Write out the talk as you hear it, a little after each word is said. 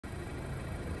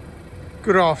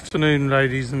Good afternoon,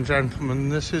 ladies and gentlemen.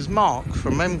 This is Mark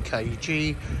from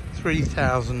MKG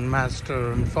 3000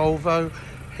 Mazda and Volvo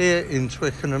here in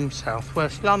Twickenham,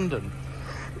 southwest London.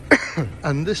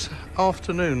 And this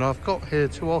afternoon I've got here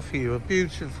to offer you a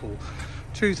beautiful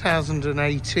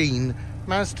 2018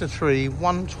 Mazda 3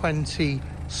 120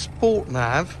 Sport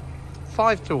Nav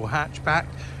 5-door hatchback,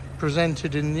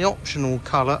 presented in the optional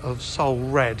colour of Soul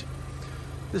Red.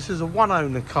 This is a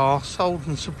one-owner car, sold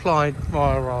and supplied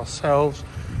via ourselves,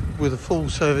 with a full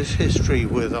service history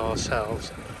with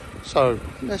ourselves. So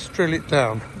let's drill it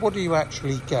down. What do you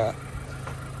actually get?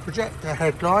 Projector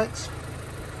headlights,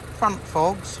 front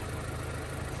fogs,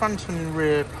 front and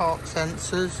rear park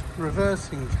sensors,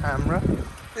 reversing camera,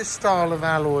 this style of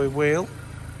alloy wheel,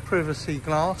 privacy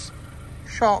glass,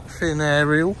 shark fin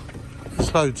aerial.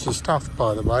 There's loads of stuff,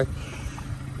 by the way.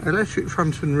 Electric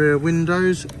front and rear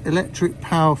windows, electric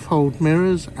power fold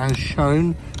mirrors as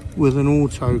shown with an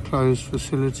auto close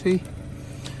facility,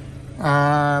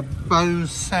 Bose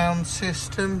sound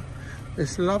system,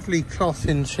 this lovely cloth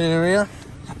interior.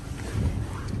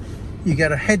 You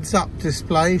get a heads up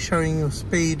display showing your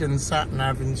speed and sat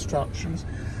nav instructions.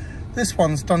 This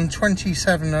one's done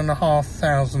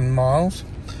 27,500 miles.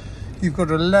 You've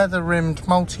got a leather rimmed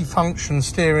multi-function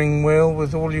steering wheel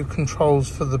with all your controls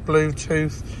for the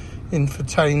Bluetooth,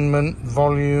 infotainment,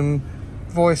 volume,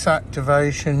 voice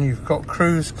activation. You've got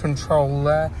cruise control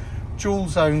there, dual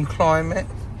zone climate,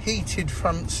 heated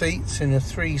front seats in a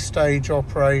 3-stage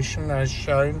operation as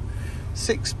shown,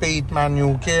 6-speed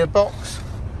manual gearbox.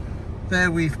 There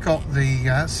we've got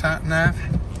the sat nav.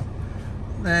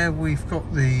 There we've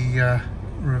got the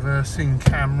reversing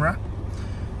camera.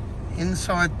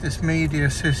 Inside this media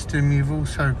system you've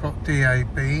also got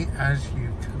DAB, as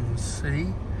you can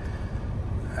see,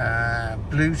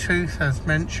 Bluetooth as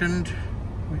mentioned,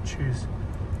 which is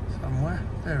somewhere,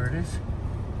 there it is,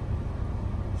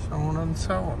 so on and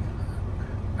so on.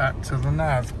 Back to the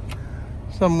nav,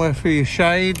 somewhere for your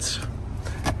shades.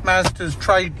 Mazda's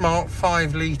trademark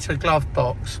 5-litre glove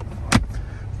box,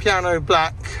 piano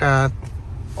black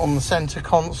on the centre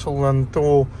console and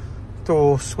door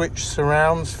switch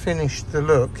surrounds, finish the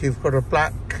look. You've got a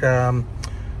black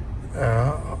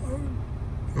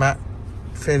matte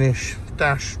finish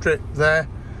dash strip there.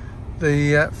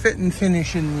 The fit and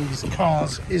finish in these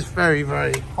cars is very,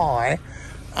 very high,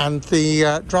 and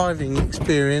the driving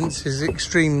experience is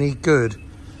extremely good.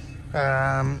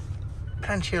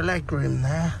 Plenty of leg room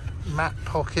there, matte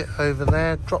pocket over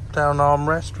there, drop down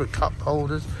armrest with cup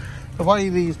holders. The way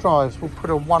these drives will put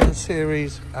a 1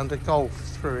 Series and a Golf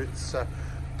through its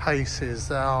paces.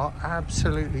 They are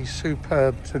absolutely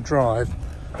superb to drive.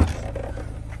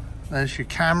 There's your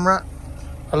camera,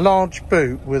 a large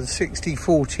boot with a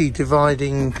 60/40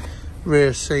 dividing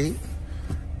rear seat,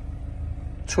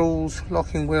 tools,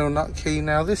 locking wheel nut key.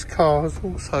 Now this car has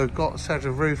also got a set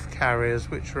of roof carriers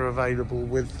which are available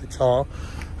with the car,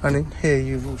 and in here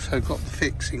you've also got the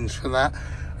fixings for that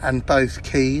and both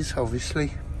keys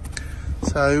obviously.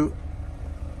 So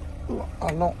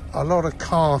a lot of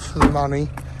car for the money,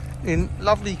 in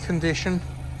lovely condition.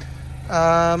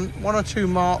 1 or 2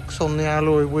 marks on the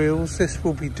alloy wheels. This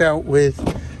will be dealt with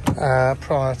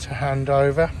prior to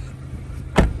handover.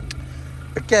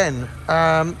 Again,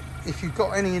 if you've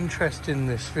got any interest in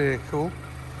this vehicle,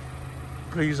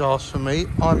 please ask for me.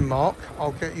 I'm Mark.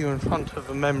 I'll get you in front of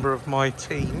a member of my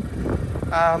team.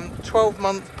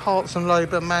 12-month parts and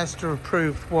labour Mazda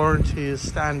approved warranty is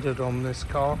standard on this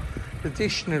car.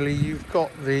 Additionally, you've got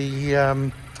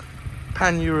the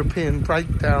pan-European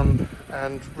breakdown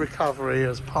and recovery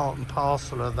as part and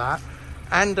parcel of that,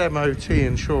 and MOT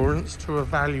insurance to a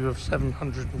value of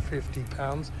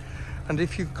 £750. And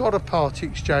if you've got a part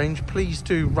exchange, please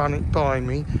do run it by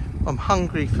me. I'm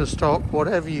hungry for stock.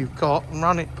 Whatever you've got,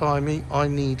 run it by me. I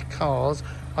need cars.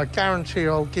 I guarantee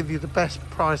I'll give you the best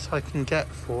price I can get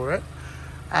for it.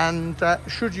 And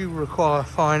should you require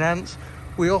finance,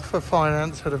 we offer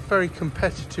finance at a very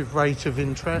competitive rate of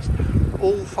interest.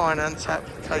 All finance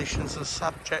applications are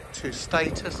subject to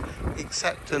status,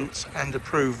 acceptance and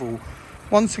approval.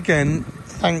 Once again,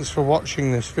 thanks for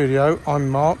watching this video. I'm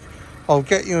Mark. I'll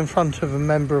get you in front of a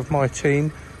member of my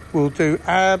team. We'll do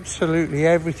absolutely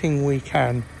everything we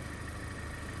can.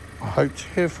 I hope to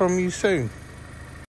hear from you soon.